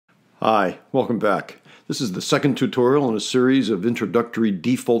Hi, welcome back. This is the second tutorial in a series of introductory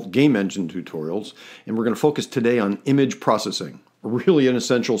default game engine tutorials, and we're going to focus today on image processing, really an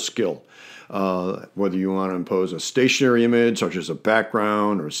essential skill. Whether you want to impose a stationary image, such as a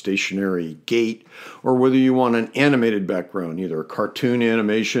background or a stationary gate, or whether you want an animated background, either a cartoon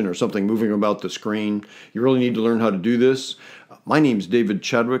animation or something moving about the screen, you really need to learn how to do this. My name's David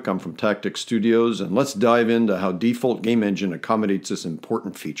Chadwick. I'm from Tactics Studios, and let's dive into how Defold Game Engine accommodates this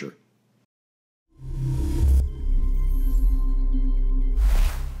important feature.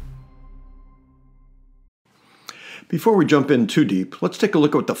 Before we jump in too deep, let's take a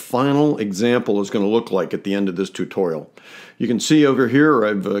look at what the final example is going to look like at the end of this tutorial. You can see over here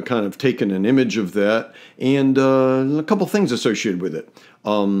I've kind of taken an image of that and a couple things associated with it.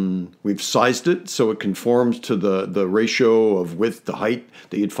 We've sized it so it conforms to the ratio of width to height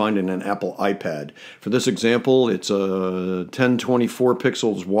that you'd find in an Apple iPad. For this example, it's 1024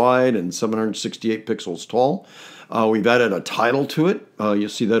 pixels wide and 768 pixels tall. We've added a title to it. You'll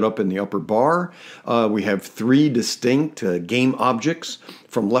see that up in the upper bar. We have three distinct game objects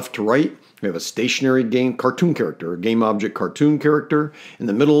from left to right. We have a stationary game cartoon character, a game object cartoon character. In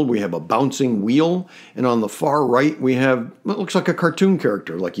the middle, we have a bouncing wheel. And on the far right, we have what looks like a cartoon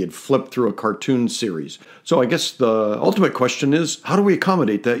character, like you'd flip through a cartoon series. So I guess the ultimate question is, how do we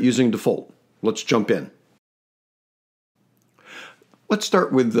accommodate that using default? Let's jump in. Let's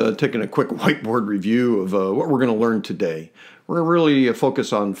start with taking a quick whiteboard review of what we're going to learn today. We're going to really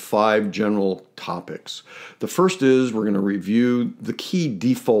focus on 5 general topics. The first is we're going to review the key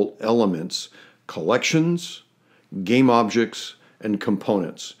default elements: collections, game objects, and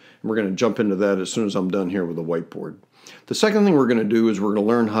components. And we're going to jump into that as soon as I'm done here with the whiteboard. The second thing we're going to do is we're going to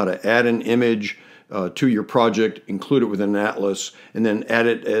learn how to add an image to your project, include it within an atlas, and then add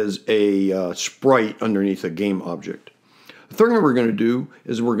it as a sprite underneath a game object. The third thing we're going to do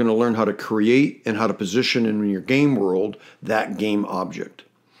is we're going to learn how to create and how to position in your game world that game object.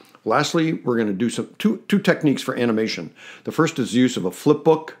 Lastly, we're going to do two techniques for animation. The first is the use of a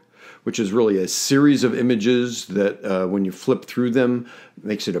flipbook, which is really a series of images that when you flip through them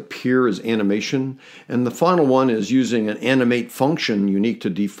makes it appear as animation. And the final one is using an animate function unique to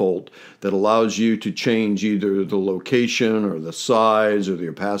default that allows you to change either the location or the size or the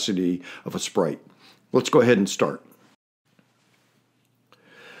opacity of a sprite. Let's go ahead and start.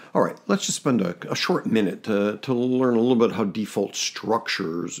 All right, let's just spend a short minute to learn a little bit how default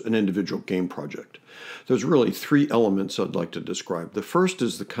structures an individual game project. There's really 3 elements I'd like to describe. The first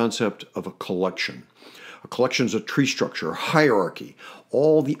is the concept of a collection. A collection is a tree structure, a hierarchy.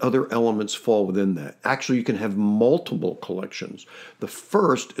 All the other elements fall within that. Actually, you can have multiple collections. The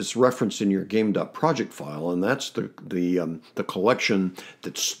first is referenced in your game.project file, and that's the collection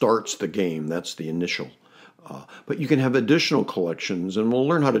that starts the game. That's the initial. But you can have additional collections, and we'll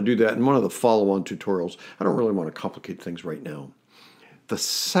learn how to do that in one of the follow-on tutorials. I don't really want to complicate things right now. The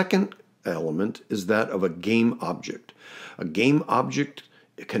second element is that of a game object. A game object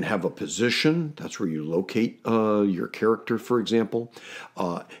can have a position. That's where you locate your character, for example.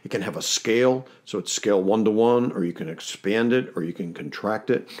 It can have a scale, so it's scale 1 to 1, or you can expand it, or you can contract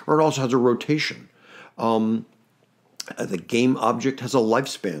it, or it also has a rotation. The game object has a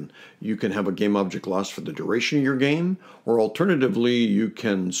lifespan. You can have a game object last for the duration of your game, or alternatively, you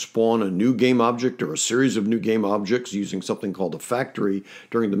can spawn a new game object or a series of new game objects using something called a factory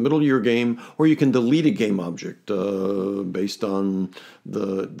during the middle of your game, or you can delete a game object based on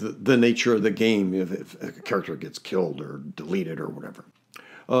the nature of the game, if a character gets killed or deleted or whatever.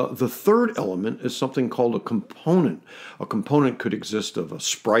 The third element is something called a component. A component could exist of a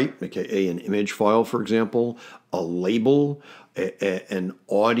sprite, aka an image file, for example, a label, an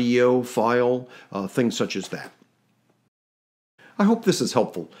audio file, things such as that. I hope this is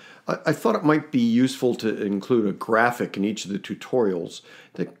helpful. I thought it might be useful to include a graphic in each of the tutorials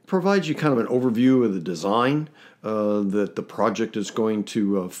that provides you kind of an overview of the design that the project is going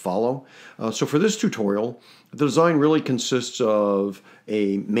to follow. So for this tutorial, the design really consists of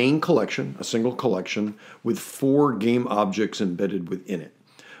a main collection, a single collection, with 4 game objects embedded within it.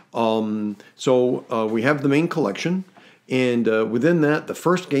 We have the main collection, and within that, the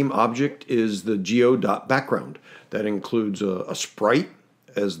first game object is the geo.background. That includes a sprite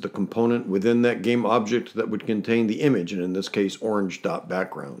as the component within that game object that would contain the image, and in this case,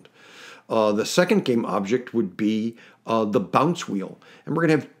 orange.background. The second game object would be the bounce wheel. And we're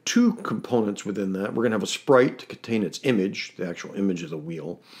going to have 2 components within that. We're going to have a sprite to contain its image, the actual image of the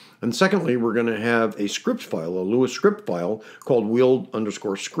wheel. And secondly, we're going to have a script file, a Lua script file called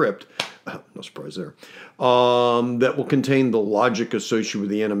wheel_script, no surprise there, that will contain the logic associated with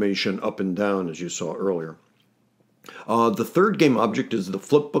the animation up and down, as you saw earlier. The third game object is the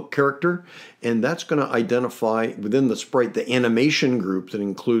flipbook character, and that's going to identify within the sprite the animation group that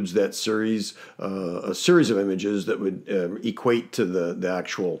includes that series, a series of images that would equate to the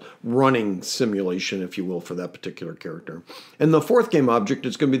actual running simulation, if you will, for that particular character. And the fourth game object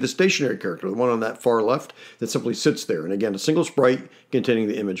is going to be the stationary character, the one on that far left that simply sits there. And again, a single sprite containing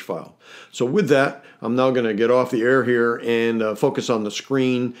the image file. So with that, I'm now going to get off the air here and focus on the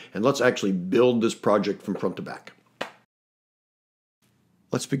screen, and let's actually build this project from front to back.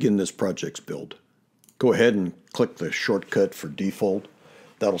 Let's begin this project's build. Go ahead and click the shortcut for Defold.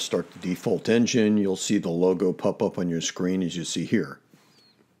 That'll start the Defold engine. You'll see the logo pop up on your screen as you see here.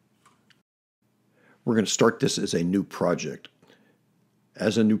 We're going to start this as a new project.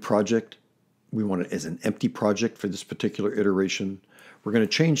 As a new project, we want it as an empty project for this particular iteration. We're going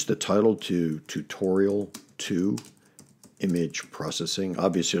to change the title to Tutorial 2 Image Processing.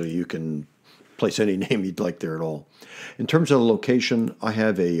 Obviously, you can place any name you'd like there at all. In terms of the location, I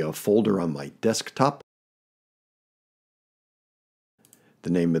have a folder on my desktop. The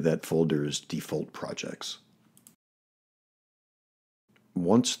name of that folder is Default Projects.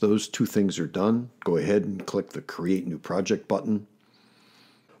 Once those two things are done, go ahead and click the Create New Project button.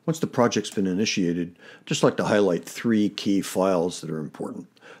 Once the project's been initiated, I'd just like to highlight three key files that are important.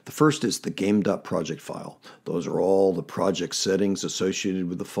 The first is the game.project file. Those are all the project settings associated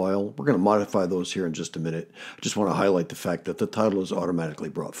with the file. We're going to modify those here in just a minute. I just want to highlight the fact that the title is automatically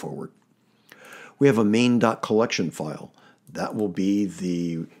brought forward. We have a main.collection file. That will be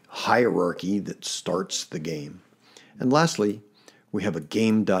the hierarchy that starts the game. And lastly, we have a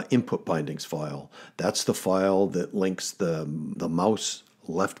game.input bindings file. That's the file that links the mouse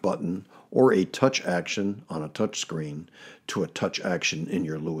left button or a touch action on a touch screen to a touch action in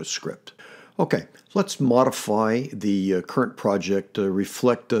your Lewis script. Okay, let's modify the current project to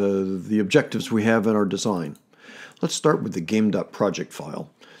reflect the objectives we have in our design. Let's start with the game.project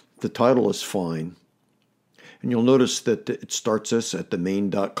file. The title is fine, and you'll notice that it starts us at the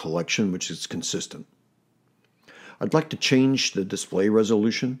main.collection, which is consistent. I'd like to change the display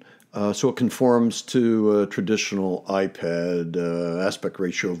resolution so it conforms to a traditional iPad aspect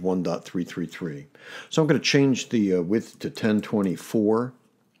ratio of 1.333. So I'm going to change the width to 1024.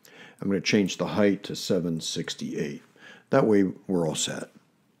 I'm going to change the height to 768. That way we're all set.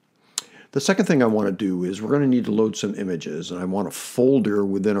 The second thing I want to do is we're going to need to load some images, and I want a folder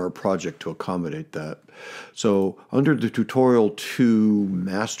within our project to accommodate that. So under the Tutorial 2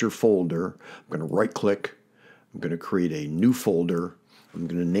 master folder, I'm going to right click. I'm going to create a new folder. I'm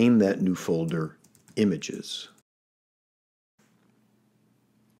going to name that new folder Images.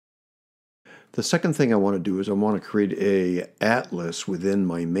 The second thing I want to do is I want to create a atlas within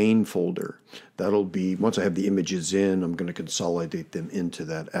my main folder. That'll be, once I have the images in, I'm going to consolidate them into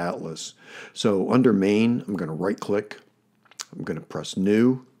that atlas. So under main, I'm going to right click. I'm going to press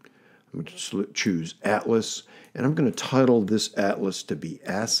new. I'm going to choose atlas, and I'm going to title this atlas to be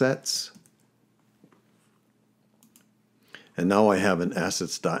Assets. And now I have an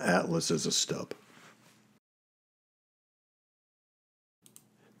assets.atlas as a stub.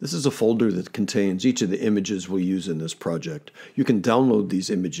 This is a folder that contains each of the images we'll use in this project. You can download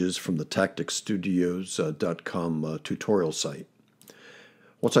these images from the tacticstudios.com tutorial site.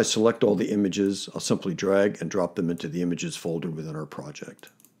 Once I select all the images, I'll simply drag and drop them into the images folder within our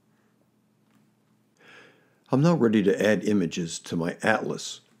project. I'm now ready to add images to my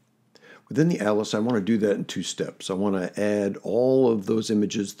atlas. Within the atlas, I want to do that in two steps. I want to add all of those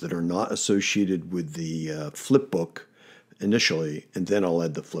images that are not associated with the flipbook initially, and then I'll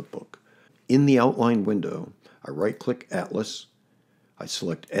add the flipbook. In the outline window, I right-click Atlas, I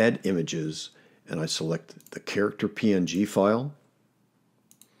select Add Images, and I select the character PNG file.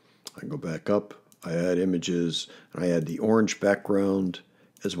 I go back up, I add images, and I add the orange background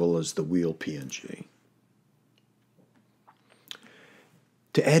as well as the wheel PNG.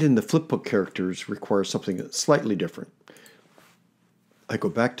 To add in the flipbook characters requires something that's slightly different. I go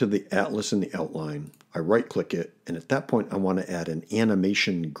back to the atlas in the outline, I right-click it, and at that point I want to add an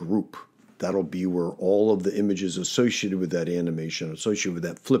animation group. That'll be where all of the images associated with that animation, associated with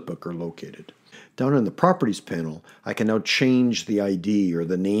that flipbook, are located. Down in the Properties panel, I can now change the ID or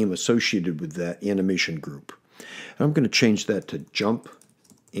the name associated with that animation group. And I'm going to change that to Jump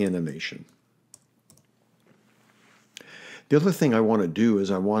Animation. The other thing I want to do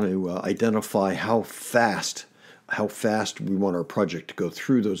is I want to identify how fast we want our project to go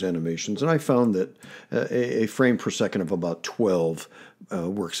through those animations. And I found that a frame per second of about 12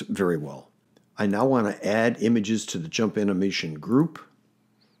 works very well. I now want to add images to the Jump Animation group.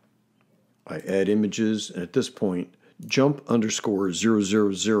 I add images, and at this point, jump underscore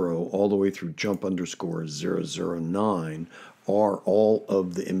 000 all the way through jump underscore 009 are all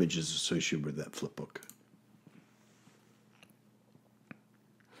of the images associated with that flipbook.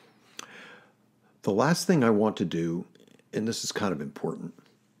 The last thing I want to do, and this is kind of important,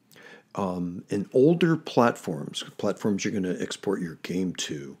 in older platforms you're going to export your game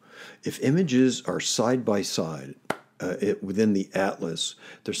to, if images are side by side within the atlas,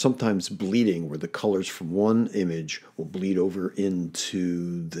 there's sometimes bleeding where the colors from one image will bleed over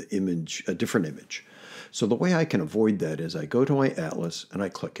into the image, a different image. So the way I can avoid that is I go to my atlas and I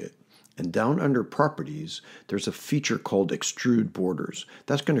click it. And down under properties, there's a feature called extrude borders.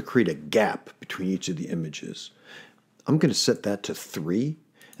 That's going to create a gap between each of the images. I'm going to set that to 3,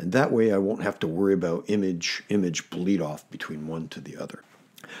 and that way I won't have to worry about image bleed off between one to the other.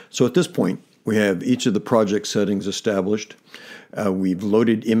 So at this point, we have each of the project settings established. We've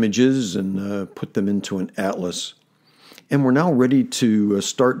loaded images and put them into an atlas. And we're now ready to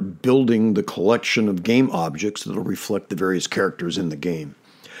start building the collection of game objects that will reflect the various characters in the game.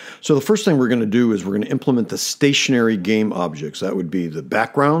 So the first thing we're going to do is we're going to implement the stationary game objects. That would be the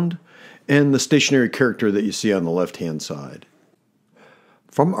background and the stationary character that you see on the left-hand side.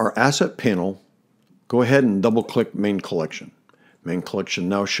 From our asset panel, go ahead and double-click Main Collection. Main Collection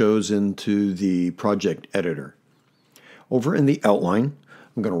now shows into the project editor. Over in the outline,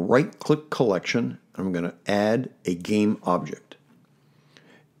 I'm going to right-click Collection, and I'm going to add a game object.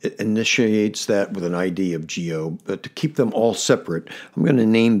 It initiates that with an ID of Geo, but to keep them all separate, I'm going to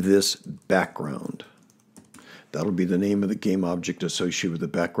name this Background. That'll be the name of the game object associated with the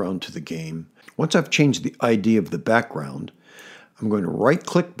background to the game. Once I've changed the ID of the background, I'm going to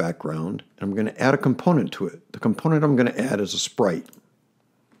right-click Background, and I'm going to add a component to it. The component I'm going to add is a sprite.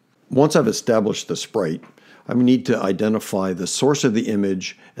 Once I've established the sprite, I need to identify the source of the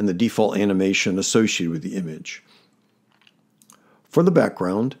image and the default animation associated with the image. For the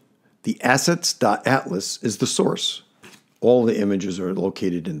background, the assets.atlas is the source. All the images are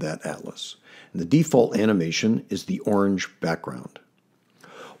located in that atlas. And the default animation is the orange background.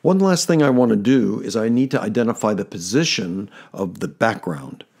 One last thing I want to do is I need to identify the position of the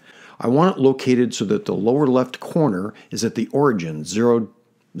background. I want it located so that the lower left corner is at the origin, 0,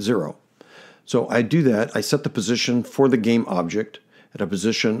 0. So I do that. I set the position for the game object at a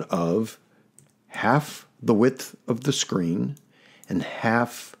position of half the width of the screen and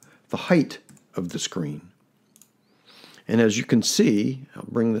half the height of the screen. And as you can see, I'll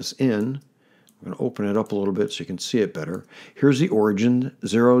bring this in. I'm going to open it up a little bit so you can see it better. Here's the origin,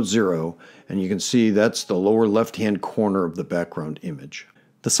 0, 0, and you can see that's the lower left-hand corner of the background image.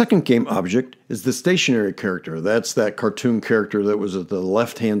 The second game object is the stationary character. That's that cartoon character that was at the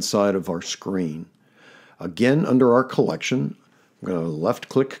left-hand side of our screen. Again, under our collection, I'm going to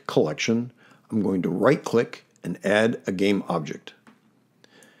left-click Collection. I'm going to right-click and add a game object.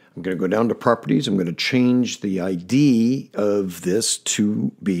 I'm going to go down to Properties. I'm going to change the ID of this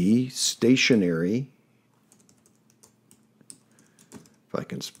to be stationary. If I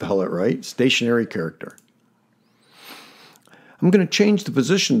can spell it right, stationary character. I'm going to change the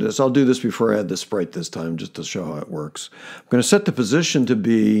position to this. I'll do this before I add the sprite this time, just to show how it works. I'm going to set the position to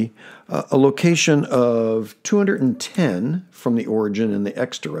be a location of 210 from the origin in the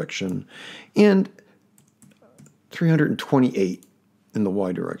X direction and 328 in the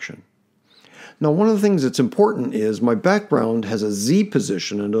Y direction. Now, one of the things that's important is my background has a Z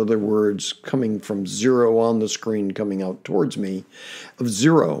position, in other words, coming from 0 on the screen, coming out towards me, of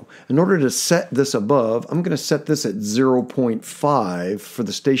 0. In order to set this above, I'm going to set this at 0.5 for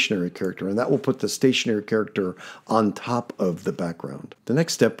the stationary character, and that will put the stationary character on top of the background. The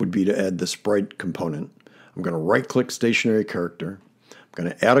next step would be to add the sprite component. I'm going to right-click stationary character, I'm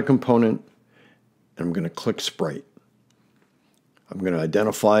going to add a component, and I'm going to click Sprite. I'm going to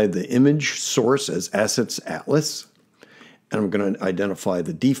identify the image source as Assets Atlas, and I'm going to identify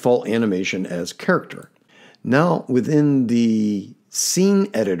the default animation as Character. Now, within the scene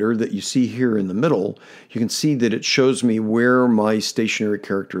editor that you see here in the middle, you can see that it shows me where my stationary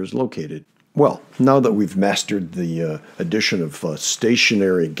character is located. Well, now that we've mastered the addition of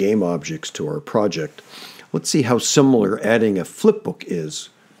stationary game objects to our project, let's see how similar adding a flipbook is.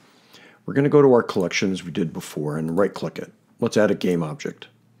 We're going to go to our collection as we did before and right-click it. Let's add a game object.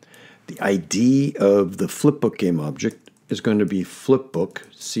 The ID of the flipbook game object is going to be flipbook,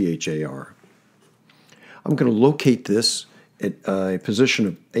 CHAR. I'm going to locate this at a position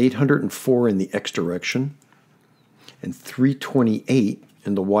of 804 in the X direction and 328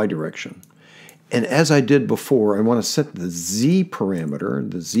 in the Y direction. And as I did before, I want to set the Z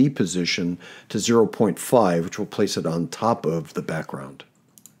parameter, the Z position, to 0.5, which will place it on top of the background.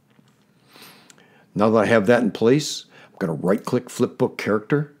 Now that I have that in place, going to right-click Flipbook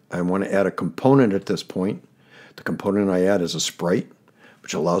character. I want to add a component at this point. The component I add is a sprite,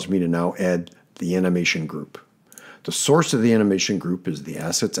 which allows me to now add the animation group. The source of the animation group is the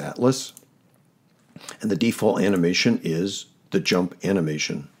assets atlas, and the default animation is the jump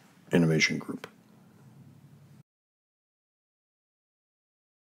animation group.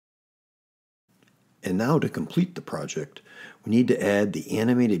 And now to complete the project, we need to add the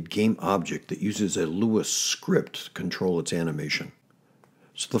animated game object that uses a Lua script to control its animation.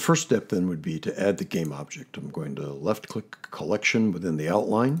 So the first step then would be to add the game object. I'm going to left-click collection within the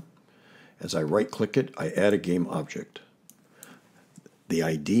outline. As I right-click it, I add a game object. The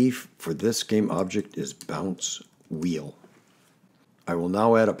ID for this game object is bounce wheel. I will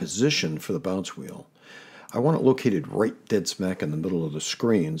now add a position for the bounce wheel. I want it located right dead smack in the middle of the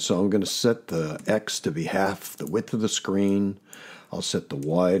screen, so I'm going to set the X to be half the width of the screen. I'll set the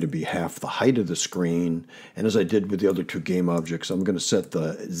Y to be half the height of the screen, and as I did with the other two game objects, I'm going to set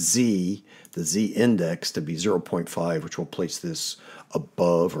the Z index to be 0.5, which will place this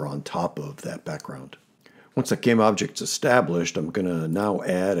above or on top of that background. Once that game object's established, I'm going to now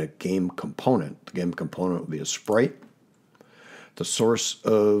add a game component. The game component will be a sprite. The source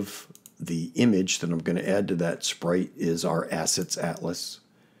of the image that I'm going to add to that sprite is our assets atlas,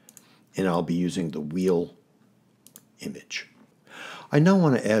 and I'll be using the wheel image. I now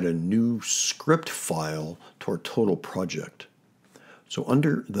want to add a new script file to our total project. So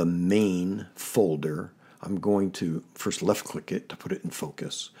under the main folder, I'm going to first left-click it to put it in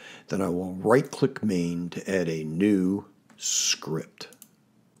focus. Then I will right-click main to add a new script.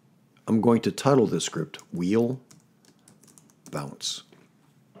 I'm going to title this script Wheel Bounce.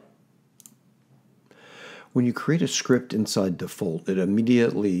 When you create a script inside Defold, it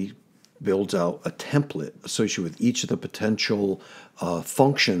immediately builds out a template associated with each of the potential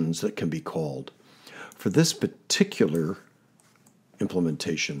functions that can be called. For this particular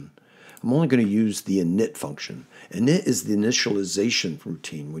implementation, I'm only going to use the init function. Init is the initialization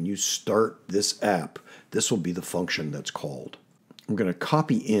routine. When you start this app, this will be the function that's called. I'm going to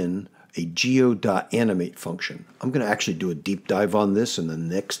copy in a geo.animate function. I'm going to actually do a deep dive on this in the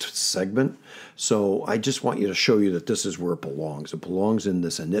next segment, so I just want you to show you that this is where it belongs. It belongs in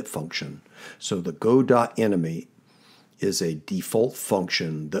this init function. So the go.animate is a default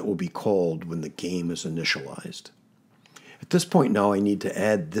function that will be called when the game is initialized. At this point now I need to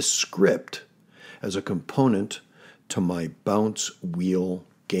add this script as a component to my bounce wheel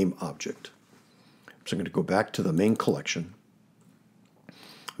game object. So I'm going to go back to the main collection.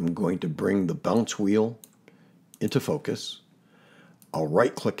 I'm going to bring the bounce wheel into focus. I'll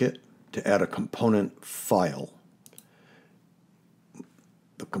right-click it to add a component file.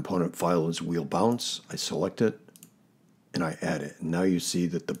 The component file is wheel bounce. I select it and I add it. And now you see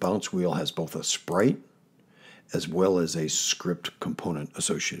that the bounce wheel has both a sprite as well as a script component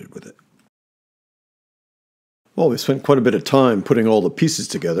associated with it. Well, we spent quite a bit of time putting all the pieces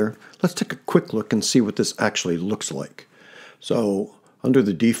together. Let's take a quick look and see what this actually looks like. So under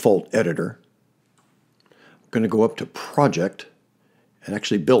the default editor, I'm going to go up to Project and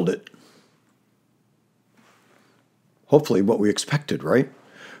actually build it. Hopefully what we expected, right?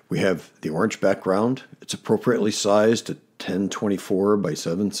 We have the orange background. It's appropriately sized at 1024 by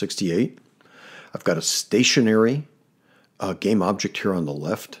 768. I've got a stationary game object here on the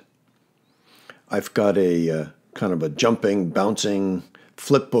left. I've got a kind of a jumping, bouncing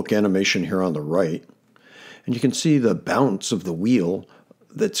flipbook animation here on the right. And you can see the bounce of the wheel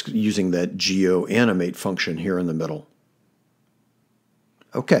that's using that geo animate function here in the middle.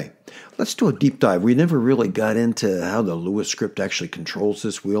 Okay, let's do a deep dive. We never really got into how the Lua script actually controls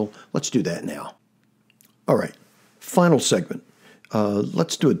this wheel. Let's do that now. All right, final segment.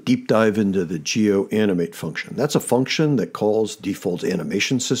 Let's do a deep dive into the geo animate function. That's a function that calls Defold's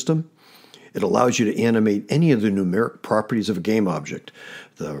animation system. It allows you to animate any of the numeric properties of a game object.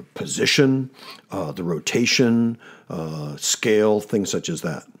 The position, the rotation, scale, things such as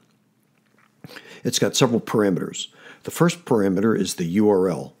that. It's got several parameters. The first parameter is the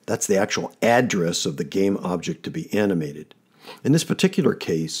URL. That's the actual address of the game object to be animated. In this particular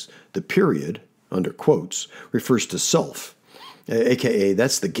case, the period, under quotes, refers to self, aka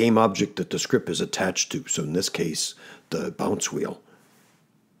that's the game object that the script is attached to. So in this case, the bounce wheel.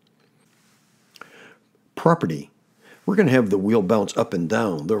 Property. We're going to have the wheel bounce up and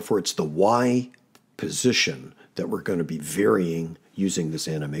down. Therefore, it's the Y position that we're going to be varying using this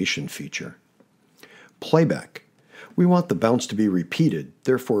animation feature. Playback. We want the bounce to be repeated.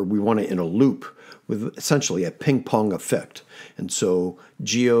 Therefore, we want it in a loop with essentially a ping pong effect. And so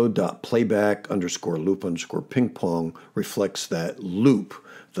geo.playback_loop_ping pong reflects that loop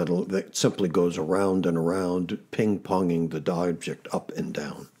that simply goes around and around, ping-ponging the object up and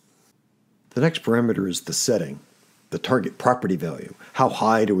down. The next parameter is the setting, the target property value. How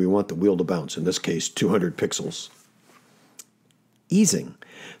high do we want the wheel to bounce? In this case, 200 pixels. Easing.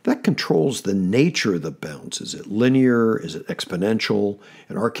 That controls the nature of the bounce. Is it linear? Is it exponential?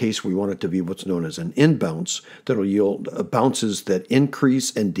 In our case, we want it to be what's known as an in-bounce that will yield bounces that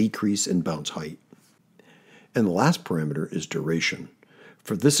increase and decrease in bounce height. And the last parameter is duration.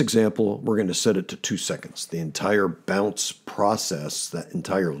 For this example, we're going to set it to 2 seconds. The entire bounce process, that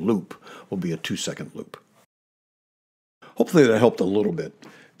entire loop, will be a 2-second loop. Hopefully that helped a little bit.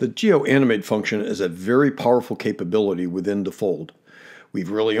 The GeoAnimate function is a very powerful capability within Defold.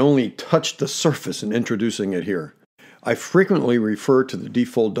 We've really only touched the surface in introducing it here. I frequently refer to the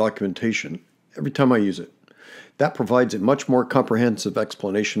Defold documentation every time I use it. That provides a much more comprehensive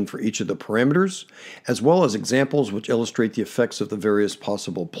explanation for each of the parameters, as well as examples which illustrate the effects of the various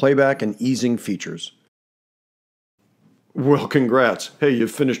possible playback and easing features. Well, congrats. Hey,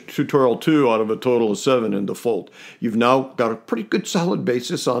 you've finished tutorial 2 out of a total of 7 in Defold. You've now got a pretty good solid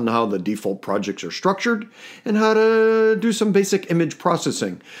basis on how the Defold projects are structured and how to do some basic image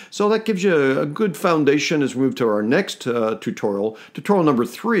processing. So that gives you a good foundation as we move to our next tutorial. Tutorial number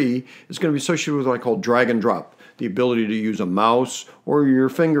 3 is going to be associated with what I call drag and drop. The ability to use a mouse or your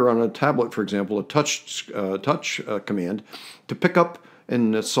finger on a tablet, for example, a touch command to pick up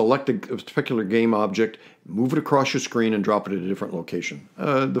and select a particular game object, move it across your screen, and drop it at a different location.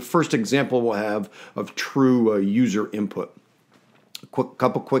 The first example we'll have of true user input.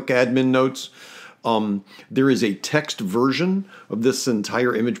 Couple quick admin notes. There is a text version of this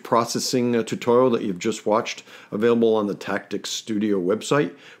entire image processing tutorial that you've just watched available on the Tactics Studio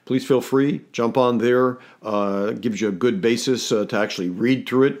website. Please feel free, jump on there. Gives you a good basis to actually read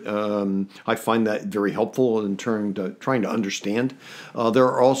through it. I find that very helpful in trying to understand. There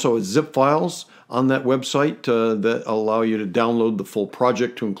are also zip files on that website that allow you to download the full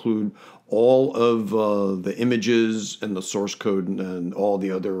project to include all of the images and the source code and all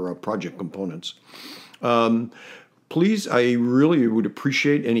the other project components. Please, I really would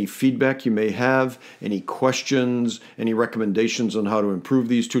appreciate any feedback you may have, any questions, any recommendations on how to improve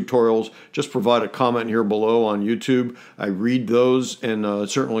these tutorials. Just provide a comment here below on YouTube. I read those and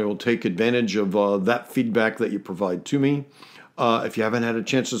certainly will take advantage of that feedback that you provide to me. If you haven't had a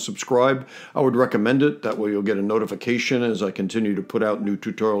chance to subscribe, I would recommend it. That way you'll get a notification as I continue to put out new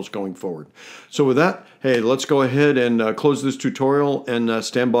tutorials going forward. So with that, hey, let's go ahead and close this tutorial and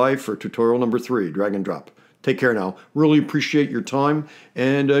stand by for tutorial number 3, drag and drop. Take care now. Really appreciate your time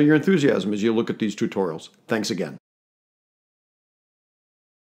and your enthusiasm as you look at these tutorials. Thanks again.